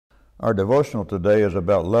Our devotional today is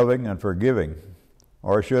about loving and forgiving,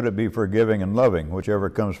 or should it be forgiving and loving, whichever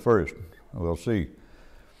comes first? We'll see.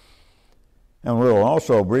 And we'll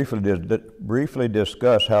also briefly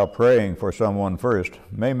discuss how praying for someone first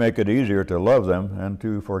may make it easier to love them and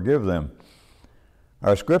to forgive them.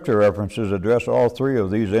 Our scripture references address all three of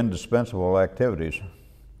these indispensable activities.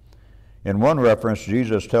 In one reference,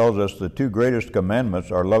 Jesus tells us the two greatest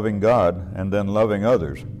commandments are loving God and then loving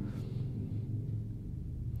others.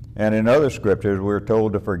 And in other scriptures, we're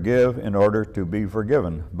told to forgive in order to be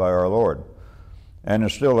forgiven by our Lord. And in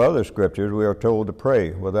still other scriptures, we are told to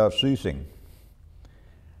pray without ceasing.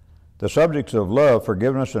 The subjects of love,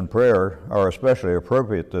 forgiveness, and prayer are especially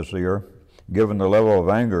appropriate this year, given the level of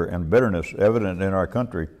anger and bitterness evident in our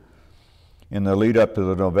country in the lead up to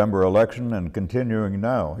the November election and continuing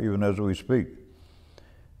now, even as we speak,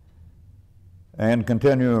 and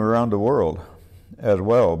continuing around the world as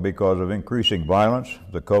well because of increasing violence,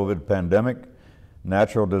 the COVID pandemic,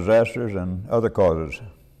 natural disasters, and other causes.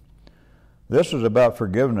 This is about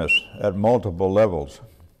forgiveness at multiple levels.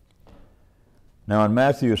 Now in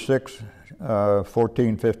Matthew 6,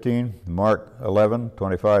 14, 15, Mark 11,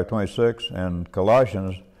 25, 26, and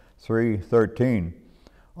Colossians 3, 13,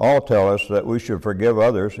 all tell us that we should forgive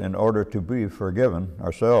others in order to be forgiven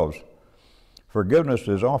ourselves. Forgiveness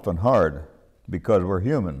is often hard because we're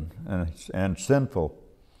human and sinful.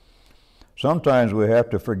 Sometimes we have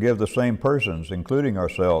to forgive the same persons, including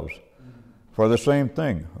ourselves, for the same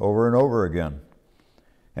thing over and over again.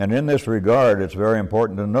 And in this regard, it's very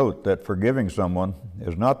important to note that forgiving someone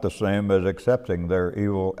is not the same as accepting their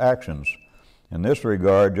evil actions. In this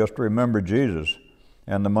regard, just remember Jesus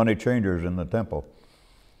and the money changers in the temple.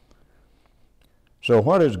 So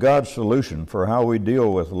what is God's solution for how we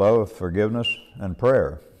deal with love, forgiveness, and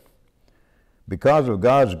prayer? Because of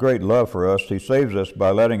God's great love for us, He saves us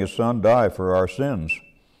by letting His Son die for our sins.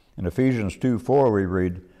 In Ephesians 2:4 we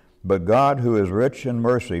read, "But God, who is rich in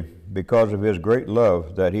mercy, because of His great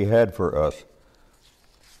love that He had for us."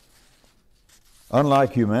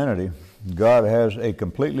 Unlike humanity, God has a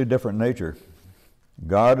completely different nature.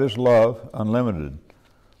 God is love, unlimited.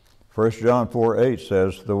 1 John 4:8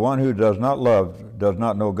 says, "The one who does not love does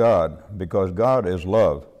not know God, because God is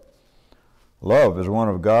love." Love is one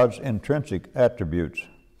of God's intrinsic attributes,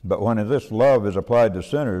 but when this love is applied to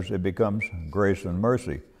sinners, it becomes grace and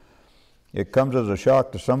mercy. It comes as a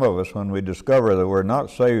shock to some of us when we discover that we're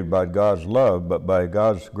not saved by God's love, but by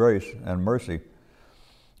God's grace and mercy.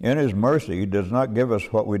 In His mercy, He does not give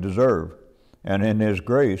us what we deserve, and in His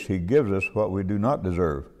grace, He gives us what we do not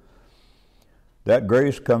deserve. That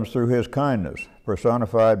grace comes through His kindness,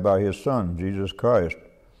 personified by His Son, Jesus Christ.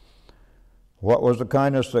 What was the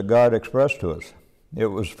kindness that God expressed to us? It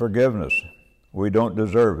was forgiveness. We don't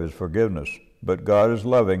deserve His forgiveness, but God is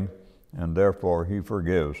loving, and therefore He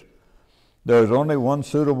forgives. There is only one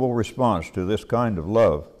suitable response to this kind of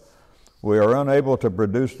love. We are unable to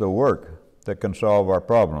produce the work that can solve our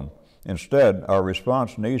problem. Instead, our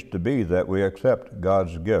response needs to be that we accept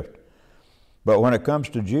God's gift. But when it comes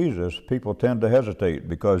to Jesus, people tend to hesitate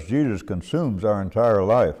because Jesus consumes our entire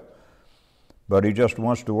life. But He just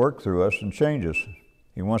wants to work through us and change us.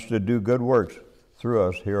 He wants to do good works through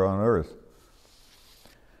us here on earth.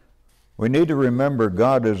 We need to remember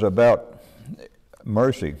God is about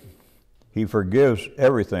mercy. He forgives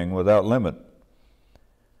everything without limit.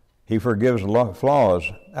 He forgives flaws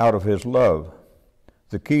out of His love.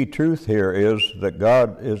 The key truth here is that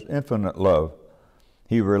God is infinite love.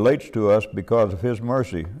 He relates to us because of His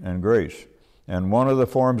mercy and grace, and one of the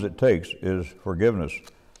forms it takes is forgiveness.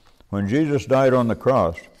 When Jesus died on the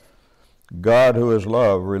cross, God, who is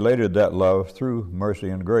love, related that love through mercy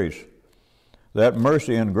and grace. That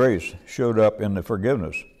mercy and grace showed up in the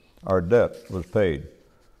forgiveness. Our debt was paid.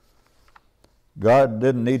 God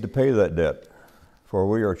didn't need to pay that debt, for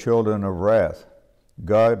we are children of wrath.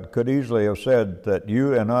 God could easily have said that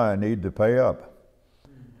you and I need to pay up,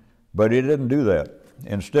 but He didn't do that.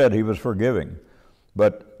 Instead, He was forgiving.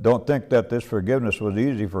 But don't think that this forgiveness was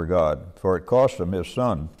easy for God, for it cost Him His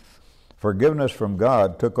Son. Forgiveness from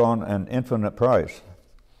God took on an infinite price.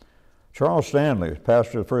 Charles Stanley,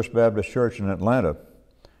 pastor of First Baptist Church in Atlanta,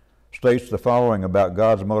 states the following about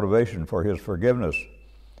God's motivation for His forgiveness.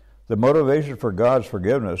 The motivation for God's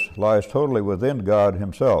forgiveness lies totally within God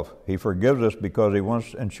Himself. He forgives us because He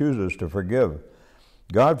wants and chooses to forgive.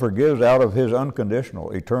 God forgives out of His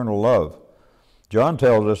unconditional, eternal love. John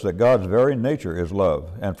tells us that God's very nature is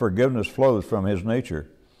love, and forgiveness flows from His nature.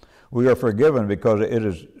 We are forgiven because it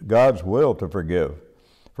is God's will to forgive.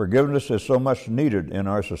 Forgiveness is so much needed in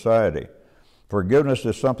our society. Forgiveness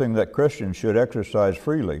is something that Christians should exercise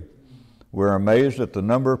freely. We're amazed at the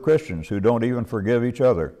number of Christians who don't even forgive each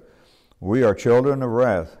other. We are children of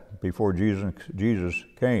wrath before Jesus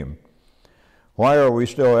came. Why are we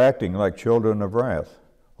still acting like children of wrath?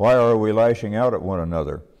 Why are we lashing out at one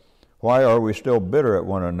another? Why are we still bitter at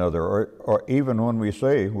one another, or even when we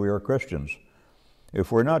say we are Christians?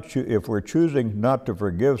 If we're choosing not to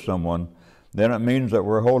forgive someone, then it means that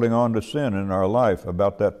we're holding on to sin in our life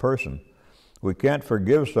about that person. We can't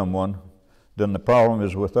forgive someone, then the problem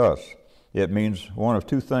is with us. It means one of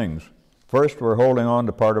two things. First, we're holding on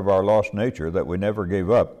to part of our lost nature that we never gave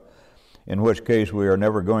up, in which case we are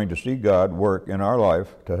never going to see God work in our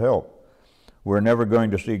life to help. We're never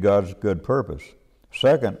going to see God's good purpose.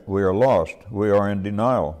 Second, we are lost. We are in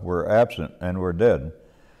denial. We're absent, and we're dead.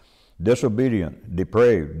 Disobedient,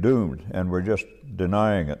 depraved, doomed, and we're just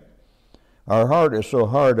denying it. Our heart is so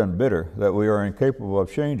hard and bitter that we are incapable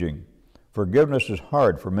of changing. Forgiveness is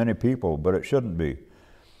hard for many people, but it shouldn't be.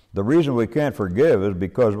 The reason we can't forgive is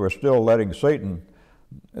because we're still letting Satan,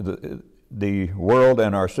 the world,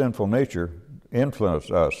 and our sinful nature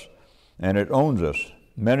influence us, and it owns us.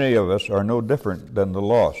 Many of us are no different than the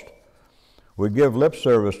lost. We give lip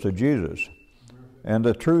service to Jesus, and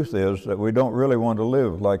the truth is that we don't really want to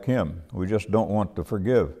live like him. We just don't want to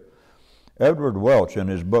forgive. Edward Welch, in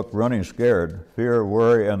his book Running Scared, Fear,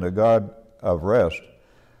 Worry, and the God of Rest,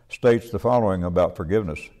 states the following about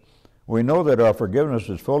forgiveness. We know that our forgiveness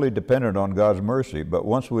is fully dependent on God's mercy, but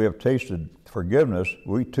once we have tasted forgiveness,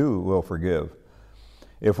 we too will forgive.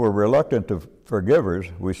 If we're reluctant to forgivers,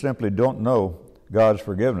 we simply don't know God's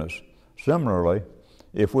forgiveness. Similarly,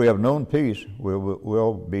 if we have known peace, we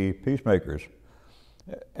will be peacemakers.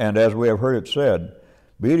 And as we have heard it said,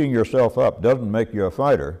 beating yourself up doesn't make you a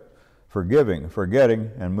fighter. Forgiving,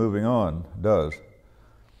 forgetting, and moving on does.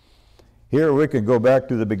 Here we can go back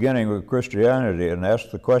to the beginning of Christianity and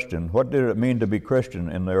ask the question, what did it mean to be Christian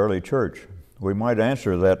in the early church? We might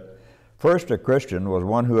answer that first, a Christian was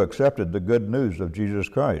one who accepted the good news of Jesus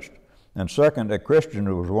Christ. And second, a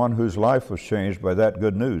Christian was one whose life was changed by that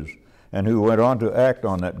good news and who went on to act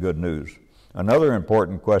on that good news. Another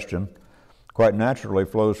important question quite naturally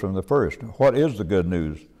flows from the first. What is the good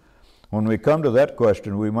news? When we come to that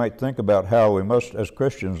question, we might think about how we must, as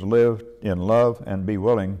Christians, live in love and be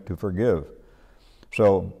willing to forgive.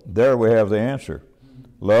 So there we have the answer.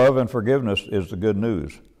 Love and forgiveness is the good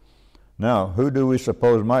news. Now, who do we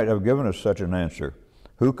suppose might have given us such an answer?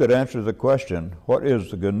 Who could answer the question, what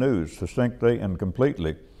is the good news, succinctly and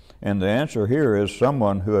completely? And the answer here is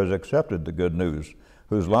someone who has accepted the good news,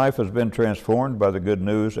 whose life has been transformed by the good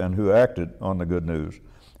news and who acted on the good news.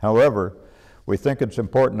 However, we think it's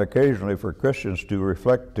important occasionally for Christians to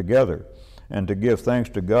reflect together and to give thanks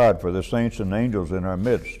to God for the saints and angels in our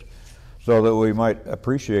midst so that we might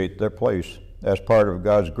appreciate their place as part of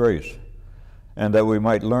God's grace and that we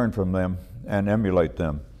might learn from them and emulate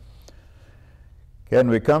them. Can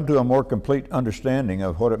we come to a more complete understanding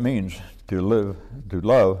of what it means to live, to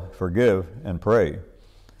love, forgive, and pray?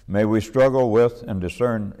 May we struggle with and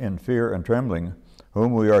discern in fear and trembling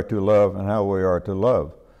whom we are to love and how we are to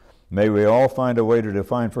love. May we all find a way to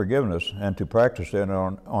define forgiveness and to practice it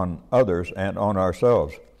on others and on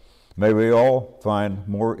ourselves. May we all find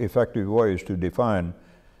more effective ways to define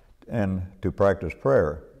and to practice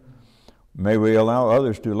prayer. May we allow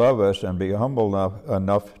others to love us and be humble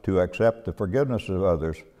enough to accept the forgiveness of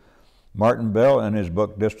others. Martin Bell, in his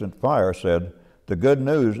book Distant Fire, said, "The good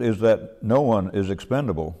news is that no one is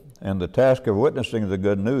expendable, and the task of witnessing the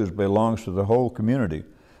good news belongs to the whole community.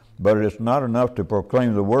 But it is not enough to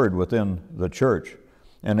proclaim the word within the church.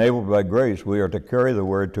 Enabled by grace, we are to carry the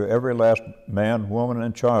word to every last man, woman,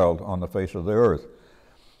 and child on the face of the earth.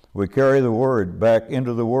 We carry the word back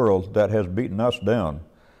into the world that has beaten us down.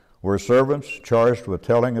 We're servants charged with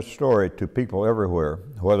telling a story to people everywhere,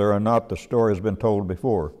 whether or not the story has been told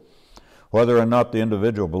before, whether or not the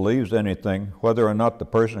individual believes anything, whether or not the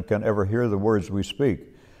person can ever hear the words we speak.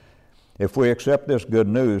 If we accept this good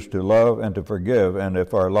news to love and to forgive, and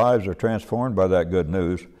if our lives are transformed by that good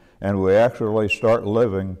news, and we actually start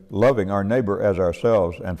loving our neighbor as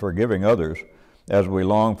ourselves and forgiving others as we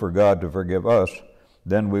long for God to forgive us,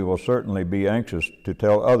 then we will certainly be anxious to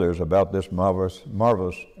tell others about this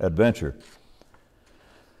marvelous adventure.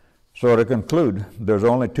 So to conclude,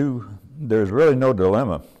 there's really no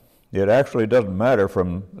dilemma. It actually doesn't matter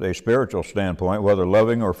from a spiritual standpoint whether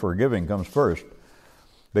loving or forgiving comes first,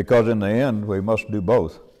 because in the end we must do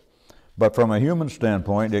both. But from a human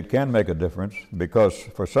standpoint, it can make a difference, because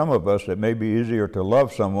for some of us it may be easier to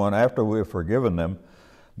love someone after we have forgiven them,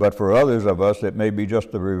 but for others of us it may be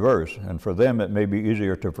just the reverse, and for them it may be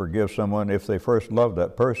easier to forgive someone if they first love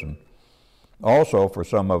that person. Also, for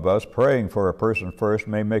some of us, praying for a person first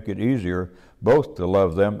may make it easier both to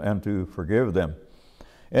love them and to forgive them.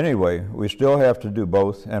 Anyway, we still have to do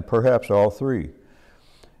both, and perhaps all three.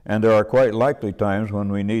 And there are quite likely times when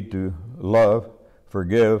we need to love,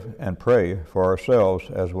 forgive, and pray for ourselves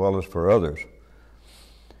as well as for others.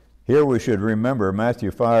 Here we should remember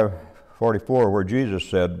Matthew 5:44, where Jesus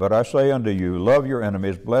said, "But I say unto you, love your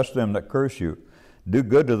enemies, bless them that curse you, do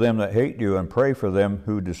good to them that hate you, and pray for them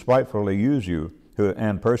who despitefully use you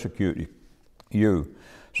and persecute you."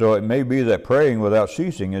 So it may be that praying without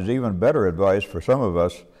ceasing is even better advice for some of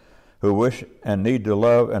us who wish and need to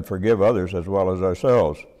love and forgive others as well as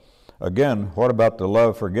ourselves. Again, what about the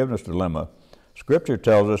love-forgiveness dilemma? Scripture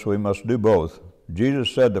tells us we must do both. Jesus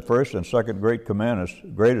said the first and second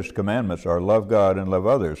greatest commandments are love God and love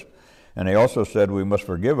others. And he also said we must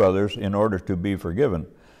forgive others in order to be forgiven.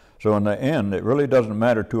 So in the end, it really doesn't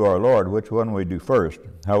matter to our Lord which one we do first.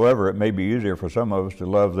 However, it may be easier for some of us to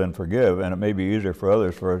love than forgive, and it may be easier for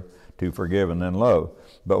others to forgive and then love.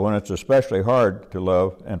 But when it's especially hard to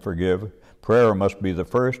love and forgive, prayer must be the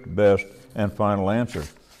first, best, and final answer.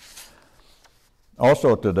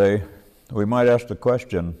 Also today, we might ask the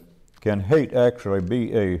question, can hate actually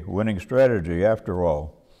be a winning strategy after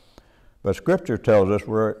all? But Scripture tells us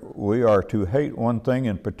we are to hate one thing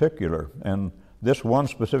in particular, and this one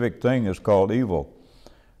specific thing is called evil.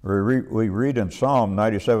 We read in Psalm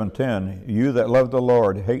 97:10, "You that love the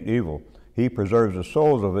Lord hate evil. He preserves the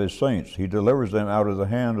souls of his saints. He delivers them out of the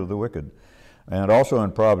hand of the wicked." And also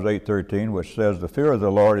in Proverbs 8:13, which says, "The fear of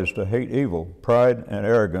the Lord is to hate evil, pride and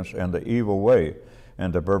arrogance, and the evil way,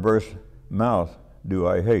 and the perverse mouth do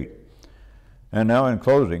I hate." And now in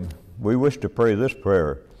closing, we wish to pray this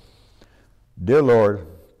prayer. Dear Lord,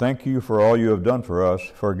 thank you for all you have done for us.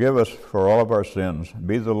 Forgive us for all of our sins.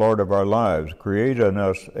 Be the Lord of our lives. Create in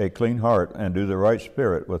us a clean heart and do the right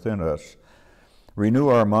spirit within us. Renew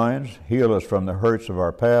our minds. Heal us from the hurts of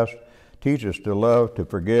our past. Teach us to love, to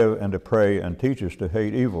forgive, and to pray, and teach us to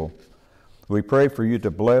hate evil. We pray for you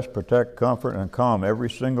to bless, protect, comfort, and calm every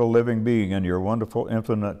single living being in your wonderful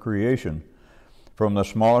infinite creation, from the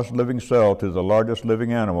smallest living cell to the largest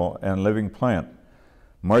living animal and living plant.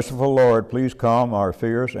 Merciful Lord, please calm our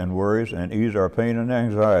fears and worries and ease our pain and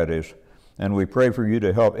anxieties. And we pray for you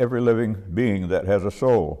to help every living being that has a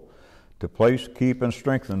soul to place, keep, and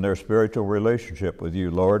strengthen their spiritual relationship with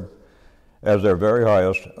you, Lord, as their very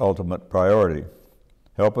highest ultimate priority.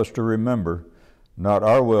 Help us to remember, not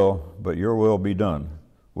our will, but your will be done.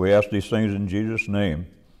 We ask these things in Jesus' name.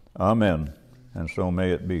 Amen. And so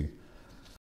may it be.